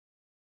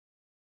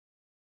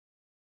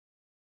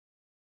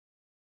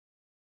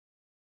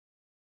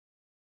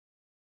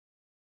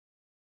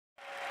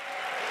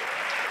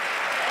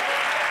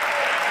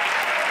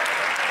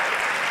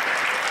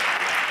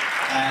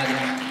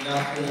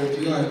without further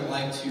ado, I'd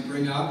like to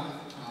bring up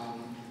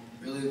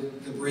really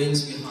the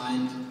brains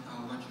behind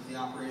much of the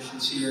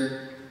operations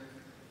here,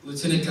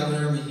 Lieutenant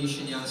Governor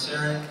Mahishan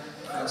Gnanaseharan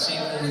from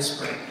St.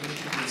 Petersburg.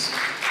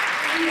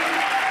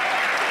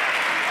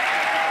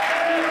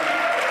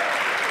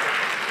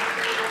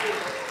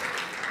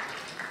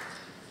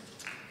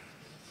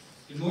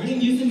 Good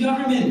morning, youth and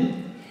government.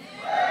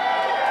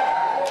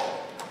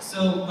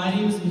 So, my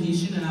name is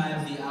Mahishan, and I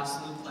have the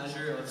absolute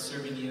pleasure of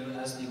serving you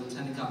as the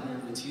Lieutenant Governor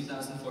of the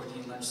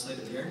 2014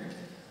 legislative year.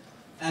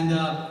 And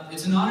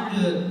it's an honor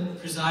to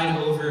preside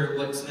over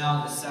what's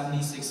now the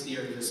 76th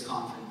year of this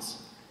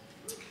conference.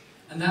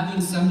 And that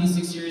means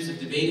 76 years of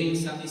debating,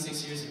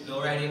 76 years of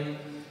bill writing,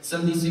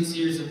 76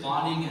 years of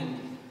bonding,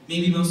 and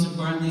maybe most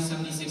importantly,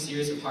 76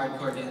 years of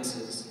hardcore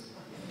dances.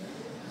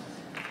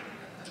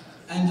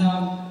 And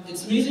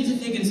it's amazing to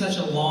think in such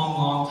a long,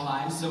 long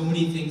time, so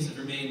many things have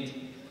remained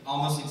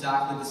almost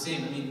exactly the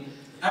same. I mean,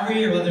 every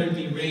year, whether it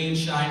be rain,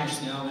 shine, or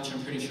snow, which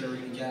I'm pretty sure we're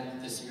going to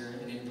get this year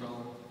in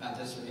April at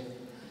this rate,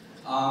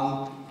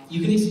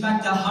 you can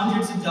expect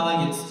hundreds of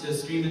delegates to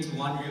stream into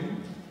one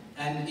room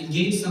and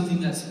engage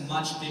something that's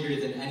much bigger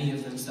than any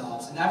of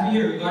themselves. And every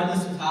year,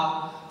 regardless of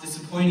how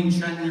disappointing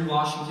Trenton or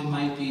Washington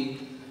might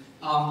be,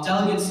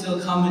 delegates still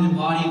come and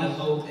embody the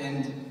hope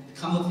and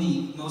come with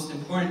the most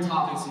important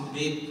topics and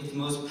debate with the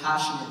most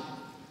passionate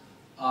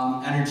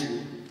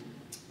energy.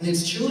 And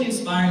it's truly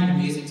inspiring and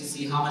amazing to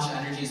see how much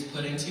energy is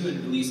put into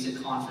and released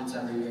at conference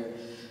every year.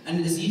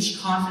 And as each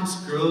conference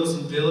grows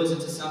and builds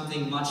into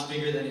something much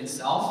bigger than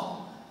itself,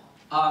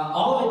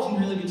 all of it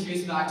can really be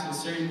traced back to a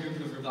certain group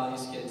of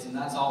rebellious kids, and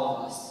that's all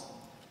of us.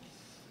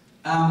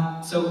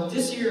 So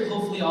this year,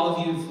 hopefully all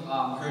of you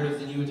have heard of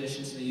the new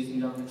addition to the Youth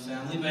and Government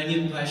family, but I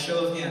need, by a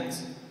show of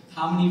hands,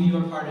 how many of you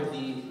are part of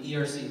the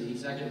ERC, the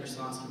Executive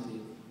Response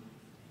Committee?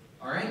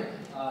 All right,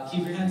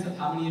 keep your hands up.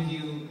 How many of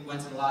you went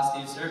to the last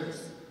day of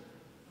service?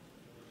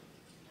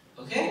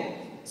 Okay,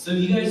 so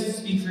you guys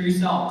speak for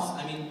yourselves.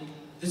 I mean,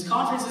 this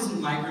conference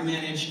isn't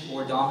micromanaged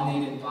or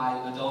dominated by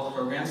adult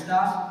program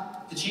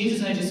staff. The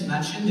changes I just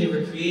mentioned, they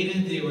were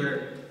created, they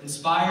were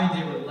inspired,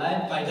 they were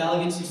led by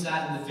delegates who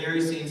sat in the very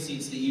same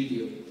seats that you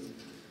do.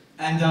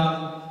 And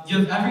you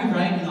have every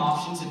right and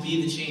option to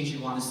be the change you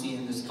want to see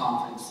in this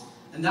conference.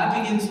 And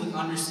that begins with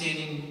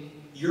understanding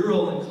your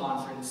role in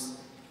conference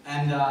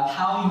and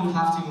how you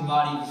have to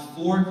embody the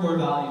 4 core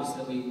values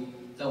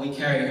that we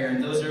carry here.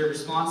 And those are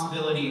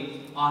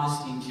responsibility,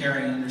 honesty,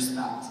 caring, and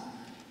respect.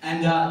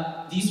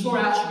 And these 4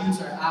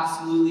 attributes are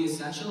absolutely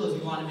essential if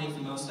you want to make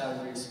the most out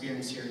of your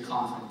experience here at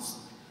conference.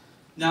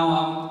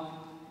 Now,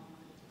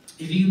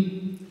 if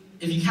you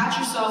catch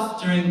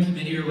yourself during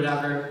committee or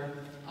whatever,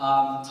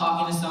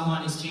 talking to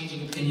someone,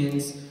 exchanging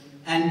opinions,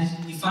 and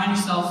you find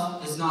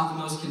yourself as not the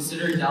most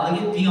considerate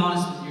delegate, be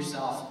honest with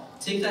yourself.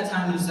 Take that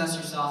time to assess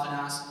yourself and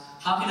ask,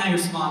 how can I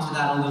respond to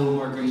that a little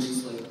more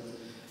graciously?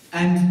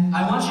 And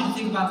I want you to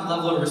think about the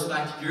level of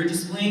respect you're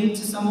displaying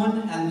to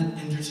someone, and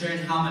in return,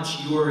 how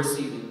much you're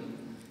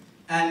receiving.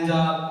 And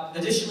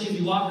additionally, if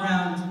you walk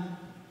around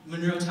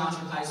Monroe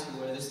Township High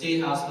School or the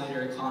State House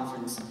later at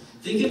conference,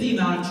 think of the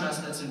amount of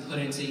trust that's been put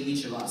into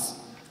each of us.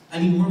 I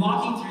mean, we're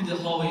walking through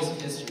the hallways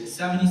of history,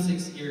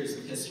 76 years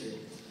of history.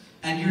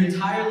 And you're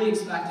entirely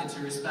expected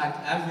to respect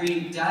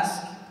every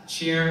desk,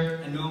 chair,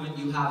 and moment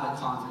you have at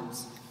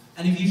conference.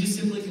 And if you just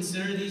simply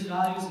consider these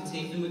values and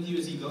take them with you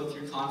as you go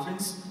through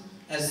conference,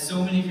 as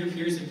so many of your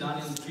peers have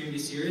done in the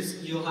previous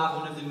years, you'll have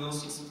one of the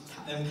most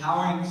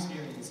empowering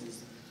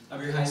experiences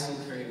of your high school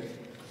career.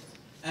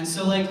 And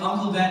so like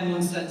Uncle Ben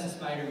once said to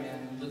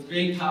Spider-Man, with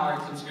great power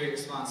comes great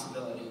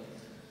responsibility.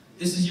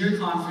 This is your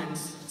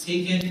conference.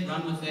 Take it,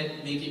 run with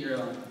it, make it your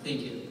own.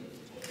 Thank you.